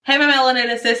Hey, my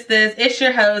melanated sisters, it's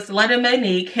your host, London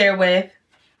Monique, here with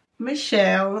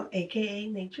Michelle, aka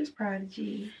Nature's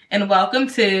Prodigy. And welcome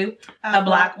to A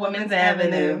Black Woman's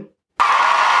Avenue.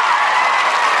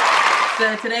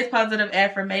 So today's positive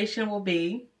affirmation will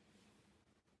be,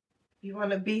 if you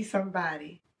want to be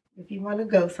somebody, if you want to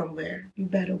go somewhere, you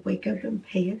better wake up and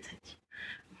pay attention.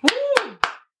 Woo!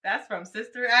 That's from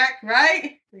Sister Act,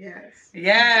 right? Yes.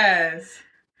 Yes.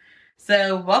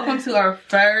 So welcome to our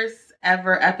first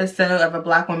ever episode of A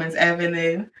Black Woman's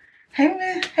Avenue.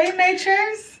 Hey,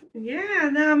 Natures. Yeah,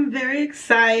 no, I'm very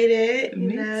excited.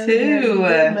 Me too.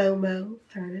 Momo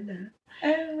turning up.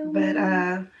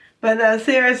 Oh. But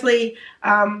seriously,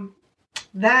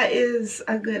 that is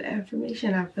a good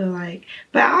affirmation, I feel like.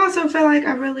 But I also feel like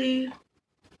I really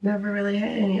never really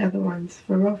had any other ones,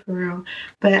 for real.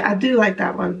 But I do like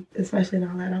that one, especially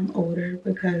now that I'm older,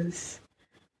 because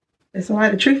there's a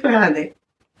lot of truth behind it.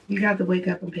 You got to wake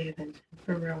up and pay attention,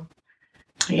 for real.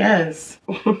 Yes.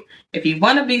 If you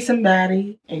want to be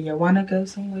somebody and you want to go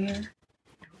somewhere,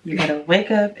 you got to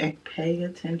wake up and pay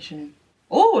attention.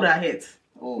 Oh, that hits.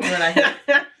 Oh, that hits.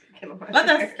 Let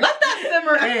that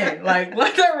simmer in. Like,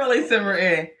 let that really simmer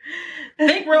in.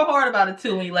 Think real hard about it,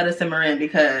 too, when you let it simmer in,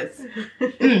 because...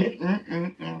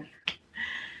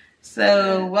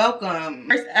 So, welcome.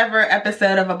 First ever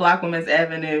episode of A Black Woman's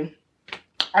Avenue.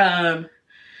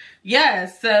 Yeah,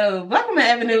 so Black Woman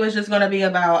Avenue is just going to be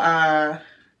about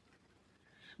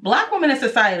Black women in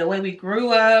society, the way we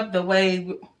grew up, the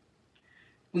way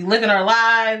we live in our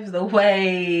lives, the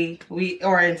way we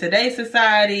are in today's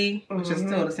society, which is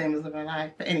still the same as living our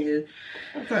life. But anywho,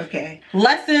 that's okay.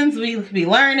 Lessons we be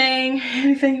learning.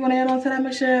 Anything you want to add on to that,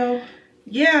 Michelle?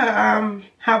 Yeah,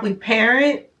 how we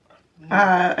parent.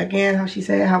 Again, how she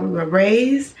said, how we were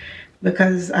raised,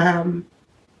 because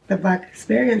the Black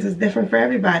experience is different for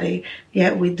everybody,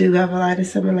 yet we do have a lot of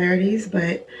similarities,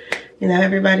 but you know,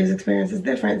 everybody's experience is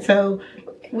different. So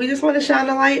we just want to shine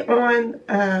a light on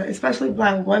especially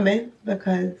Black women,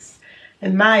 because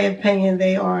in my opinion,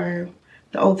 they are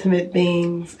the ultimate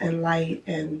beings and light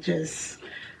and just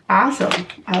awesome.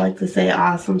 I like to say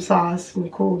awesome sauce and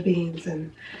cool beans,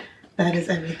 and that is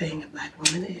everything a Black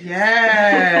woman is.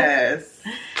 Yes.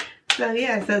 So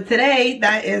yeah, so today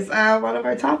that is one of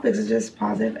our topics, is just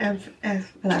positive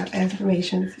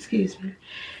affirmations, excuse me.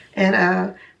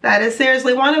 And that is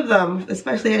seriously one of them,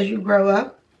 especially as you grow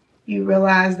up. You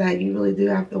realize that you really do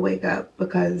have to wake up,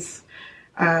 because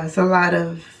it's a lot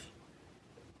of,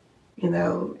 you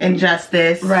know,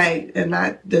 injustice. Right, and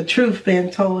not the truth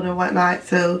being told and whatnot.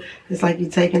 So it's like you're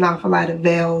taking off a lot of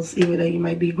veils, even though you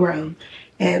might be grown.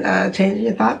 And changing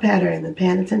your thought pattern and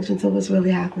paying attention to what's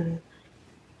really happening.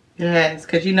 Yes,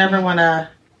 because you never want to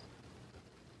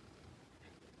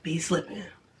be slipping.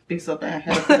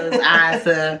 Have those eyes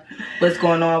to what's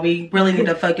going on. We really need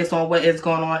to focus on what is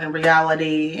going on in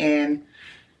reality and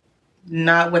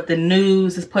not what the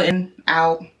news is putting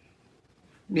out.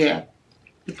 Yeah,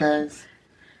 because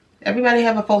everybody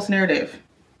have a false narrative.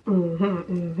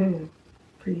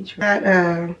 Pretty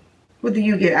true. What do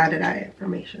you get out of that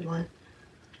information, Lynn?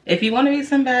 If you want to be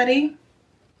somebody,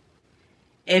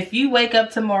 if you wake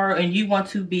up tomorrow and you want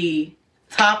to be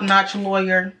top-notch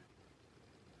lawyer,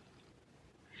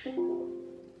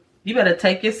 you better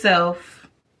take yourself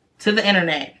to the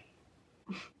internet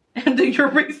and do your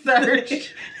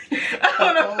research. I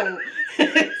don't know.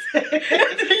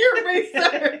 Do your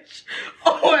research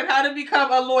on how to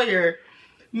become a lawyer.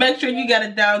 Make sure you got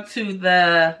it down to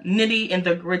the nitty and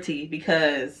the gritty,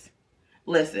 because,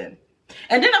 listen.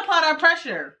 And then apply that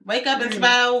pressure. Wake up and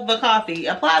smell the coffee.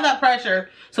 Apply that pressure.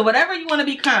 So whatever you want to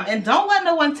become. And don't let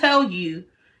no one tell you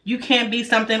you can't be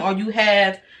something or you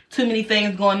have too many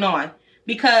things going on.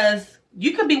 Because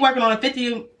you could be working on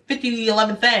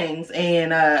 11 things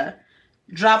and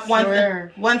drop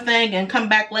one thing and come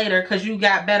back later because you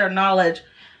got better knowledge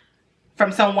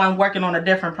from someone working on a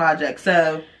different project.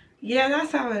 So yeah,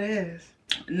 that's how it is.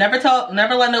 Never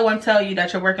let no one tell you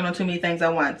that you're working on too many things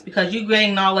at once, because you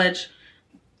gain knowledge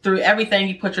through everything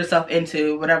you put yourself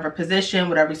into, whatever position,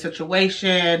 whatever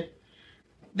situation.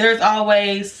 There's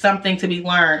always something to be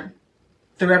learned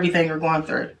through everything you're going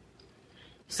through.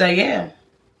 So yeah.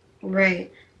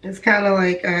 Right. It's kind of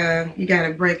like you got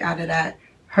to break out of that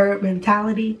herd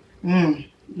mentality. You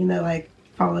know, like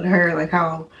follow the herd, like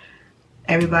how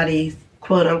everybody's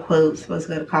quote unquote supposed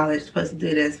to go to college, supposed to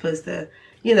do this, supposed to,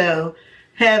 you know,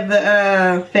 have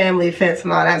the family fence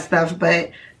and all that stuff. But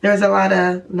there's a lot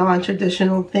of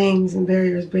non-traditional things and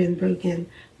barriers being broken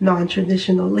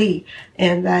non-traditionally.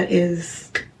 And that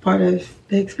is part of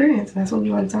the experience. That's what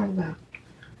we want to talk about.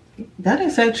 That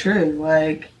is so true.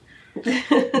 Like,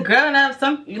 growing up,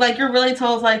 you're really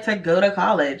told like to go to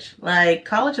college. Like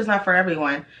college is not for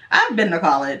everyone. I've been to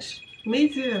college. Me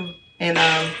too. And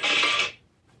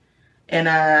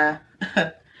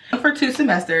for 2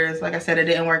 semesters, like I said, it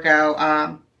didn't work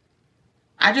out.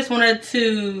 I just wanted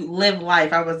to live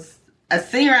life. I was a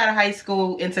senior out of high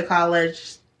school into college,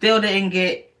 still didn't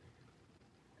get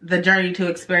the journey to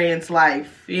experience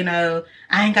life. You know,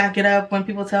 I ain't got to get up when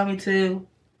people tell me to.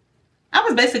 I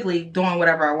was basically doing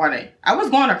whatever I wanted. I was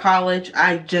going to college.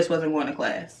 I just wasn't going to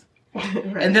class.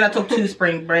 Right. And then I took 2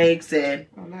 spring breaks and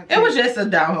it was just a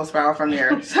downhill spiral from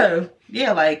there. So,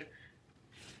 yeah, I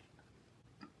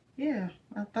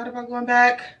thought about going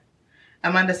back.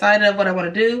 I'm undecided of what I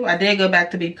want to do. I did go back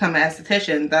to become an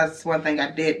esthetician. That's one thing I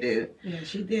did do. Yeah,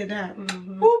 she did that.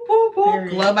 Mm-hmm. Whoop, whoop, whoop.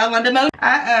 Glow by London Mode.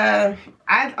 I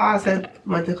also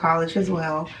went to college as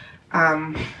well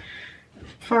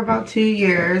for about 2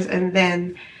 years. And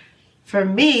then for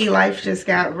me, life just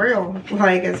got real.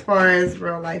 Like as far as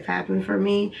real life happened for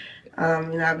me,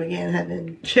 I began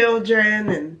having children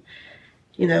and,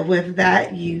 with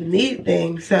that you need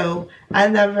things. So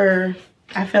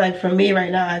I feel like for me right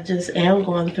now, I just am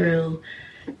going through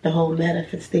the whole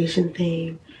manifestation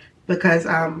thing because,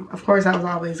 of course, I was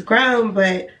always grown,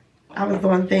 but I was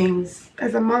doing things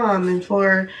as a mom, and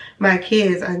for my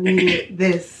kids, I needed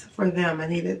this for them. I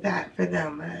needed that for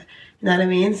them. You know what I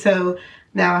mean? So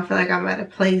now I feel like I'm at a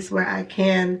place where I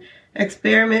can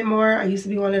experiment more. I used to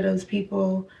be one of those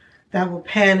people that will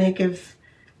panic if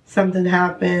something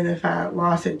happened, if I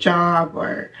lost a job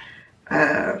or,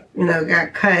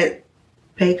 got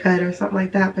pay cut or something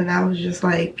like that, but I was just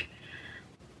like,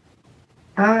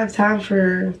 I don't have time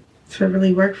to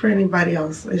really work for anybody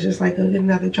else. It's just like go get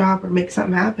another job or make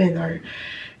something happen or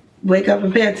wake up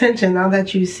and pay attention now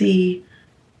that you see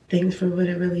things for what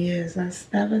it really is.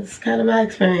 That was kind of my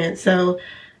experience. So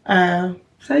yeah,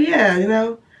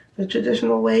 the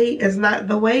traditional way is not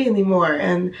the way anymore,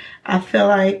 and I feel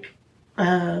like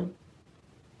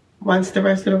once the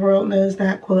rest of the world knows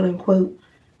that, quote unquote,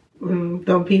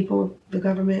 dumb people, the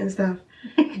government and stuff,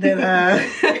 then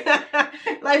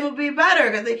life will be better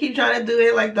because they keep trying to do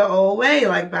it like the old way,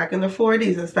 like back in the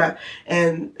 40s and stuff.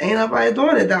 And ain't nobody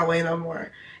doing it that way no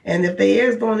more. And if they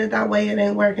is doing it that way, it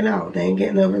ain't working out. They ain't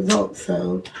getting no results.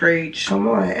 So preach. Come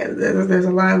on. There's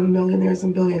a lot of millionaires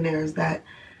and billionaires that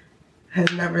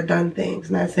has never done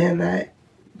things. Not saying that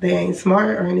they ain't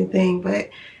smart or anything, but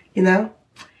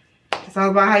it's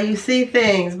all about how you see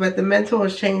things, but the mental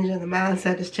is changing, the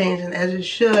mindset is changing as it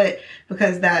should,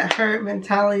 because that herd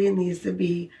mentality needs to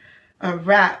be a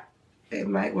wrap. It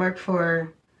might work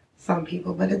for some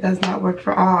people, but it does not work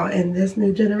for all. And this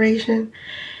new generation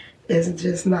is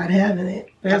just not having it.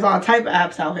 There's all type of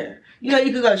apps out here. You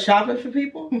could go shopping for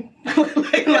people.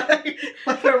 like,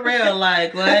 for real,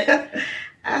 like what?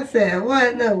 I said,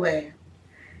 what? No way.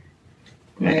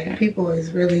 Like, people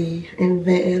is really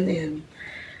inventing and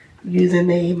using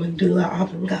their medulla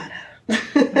oblongata.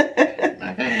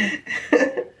 Okay.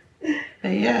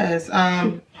 Yes.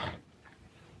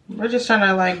 We're just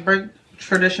trying to break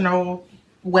traditional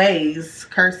ways,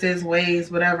 curses, ways,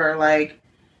 whatever.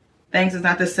 Things is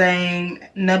not the same.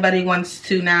 Nobody wants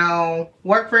to now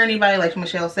work for anybody, like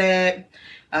Michelle said.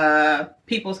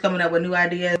 People's coming up with new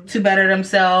ideas to better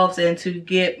themselves and to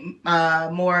get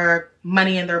more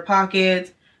money in their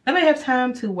pockets. Nobody has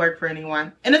time to work for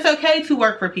anyone. And it's okay to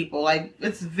work for people.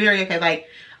 It's very okay.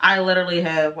 I literally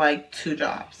have 2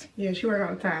 jobs. Yeah, she works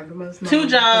all the time. The most 2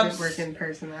 jobs. Working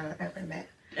person I've ever met.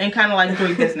 And kind of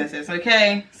 3 businesses,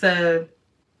 okay? So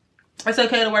it's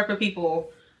okay to work for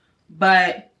people.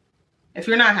 But if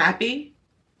you're not happy,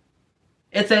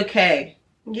 it's okay.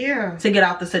 Yeah. To get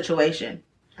out the situation.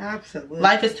 Absolutely.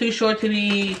 Life is too short to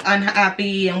be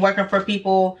unhappy and working for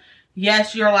people.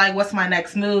 Yes, you're what's my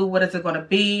next move? What is it going to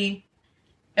be?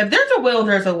 If there's a will,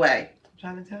 there's a way.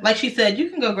 Like she said, you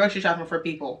can go grocery shopping for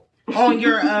people on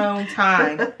your own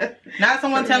time. Not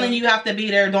someone telling you have to be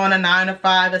there doing a 9 to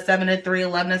 5, a 7 to 3,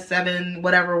 11 to 7,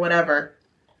 whatever.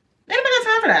 Anybody got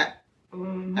time for that?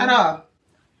 Mm-hmm. At all.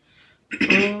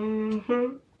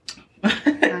 Mm-hmm.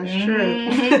 That's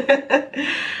true.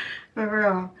 For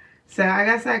real. So I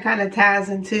guess that kind of ties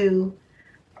into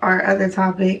our other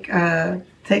topic,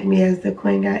 take me as the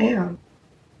queen I am.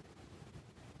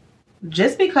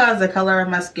 Just because the color of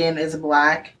my skin is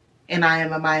black and I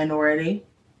am a minority,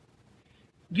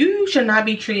 you should not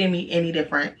be treating me any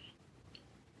different.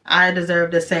 I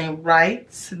deserve the same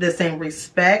rights, the same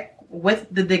respect, with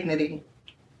the dignity.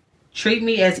 Treat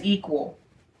me as equal.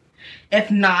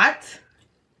 If not,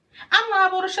 I'm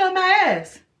liable to show my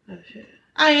ass. Oh, shit.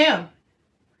 I am.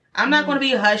 I'm not going to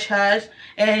be hush-hush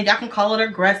and y'all can call it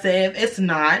aggressive. It's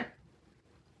not.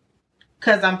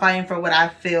 because I'm fighting for what I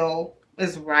feel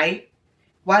is right,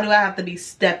 why do I have to be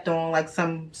stepped on like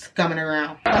some scumming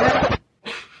around?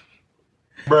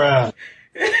 Bruh.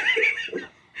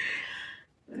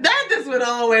 That just went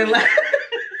all the way left.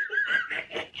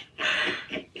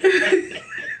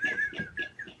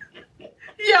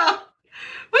 Y'all,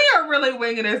 we are really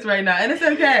winging this right now, and it's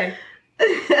okay.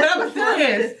 But I'm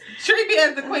serious. Treat me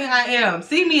as the queen I am.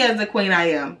 See me as the queen I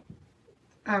am.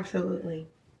 Absolutely.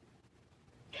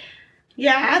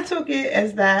 Yeah, I took it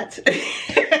as that.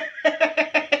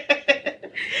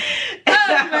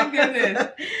 Oh my goodness.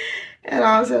 And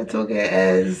I also took it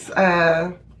as,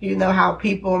 you know, how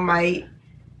people might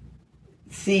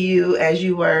see you as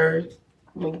you were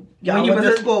when y'all went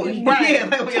to school. Right. Yeah,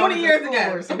 like 20 years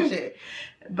ago. or some shit.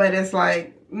 But it's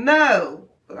like, no,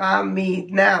 I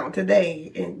mean now,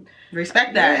 today. And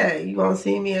Respect that. yeah, you gonna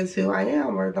see me as who I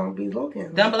am, or don't be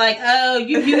looking. Don't be like, oh,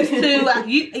 you used to.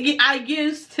 I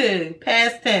used to.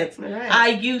 Past tense. Right. I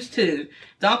used to.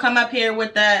 Don't come up here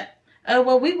with that. Oh,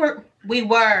 well, we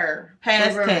were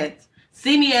past tense.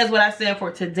 See me as what I stand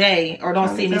for today, or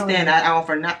don't see me stand out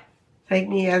for not. Take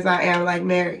me as I am, like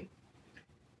Mary.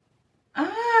 Good.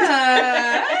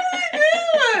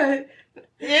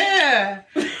 Yeah.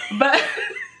 But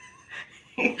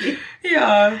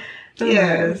yeah.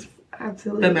 Yes,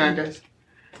 absolutely. The matters.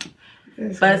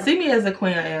 But see me as the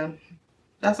queen I am.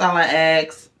 That's all I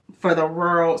ask for the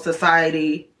world,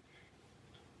 society,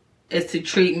 is to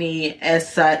treat me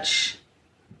as such,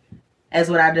 as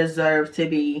what I deserve to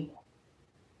be.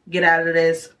 Get out of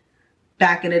this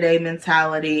back in the day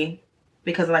mentality.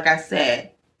 Because like I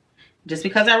said, just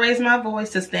because I raise my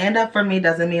voice to stand up for me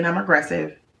doesn't mean I'm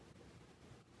aggressive.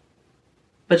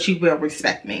 But you will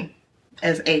respect me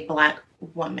as a black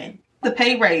woman. The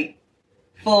pay rate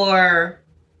for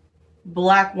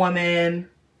black women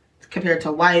compared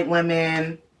to white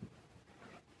women,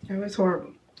 it was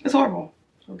horrible. it's horrible.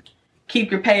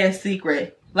 Keep your pay a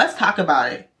secret. Let's talk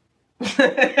about it.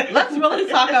 Let's really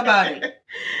talk about it.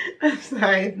 I'm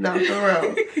sorry, no, for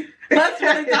real. Let's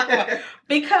really talk about it.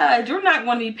 Because you're not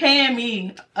going to be paying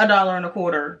me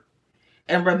 $1.25.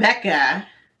 And Rebecca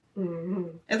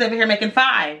is over here making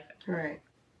 $5. Right.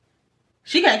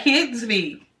 She got kids to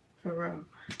feed. For real.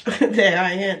 There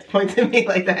I am, point to me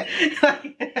like that.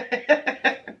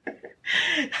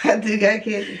 I do got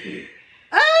kids to feed.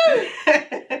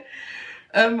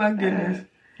 Oh my goodness.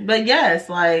 But yes,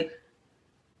 like,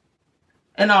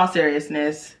 in all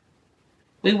seriousness,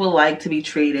 we would like to be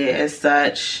treated as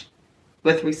such,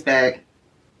 with respect,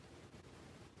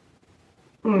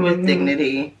 with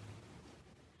dignity,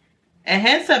 and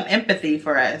have some empathy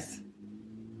for us.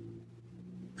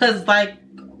 Because like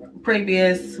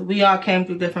previous, we all came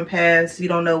through different paths. You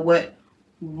don't know what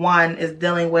one is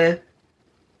dealing with.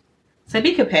 So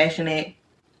be compassionate.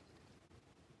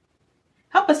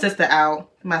 Help a sister out,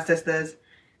 my sisters.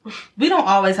 We don't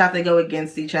always have to go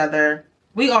against each other.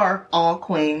 We are all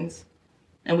queens.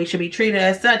 And we should be treated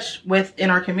as such within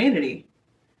our community.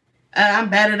 I'm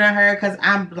better than her because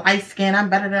I'm light skinned. I'm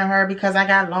better than her because I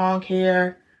got long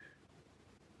hair.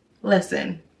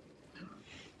 Listen.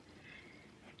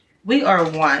 We are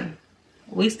one.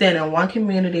 We stand in one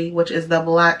community, which is the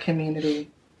black community.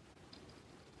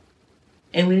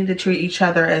 And we need to treat each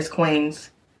other as queens.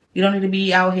 You don't need to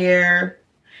be out here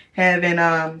having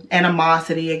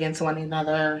animosity against one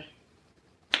another.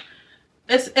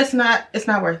 It's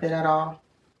not worth it at all.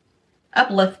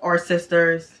 Uplift our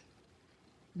sisters.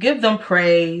 Give them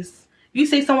praise. You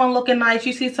see someone looking nice,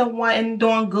 you see someone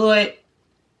doing good,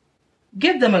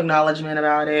 give them acknowledgement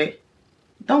about it.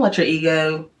 Don't let your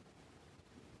ego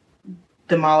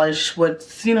demolish what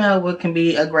can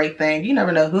be a great thing. You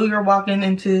never know who you're walking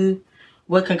into,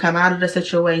 what can come out of the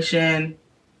situation.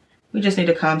 We just need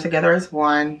to come together as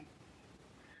one,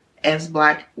 as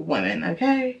black women,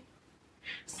 okay?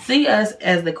 See us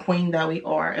as the queen that we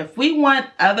are. If we want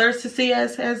others to see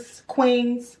us as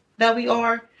queens that we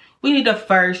are, we need to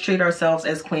first treat ourselves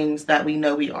as queens that we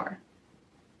know we are.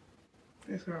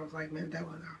 This girl was like, man, that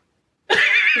one out.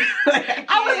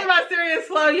 I was in my serious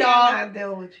flow, y'all. I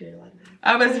deal with you like that.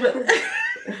 I was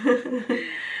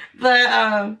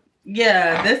but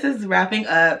yeah, this is wrapping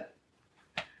up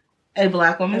A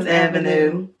Black Woman's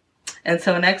Avenue.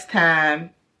 Until next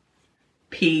time,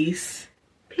 peace.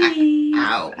 Peace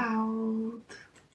Out. out.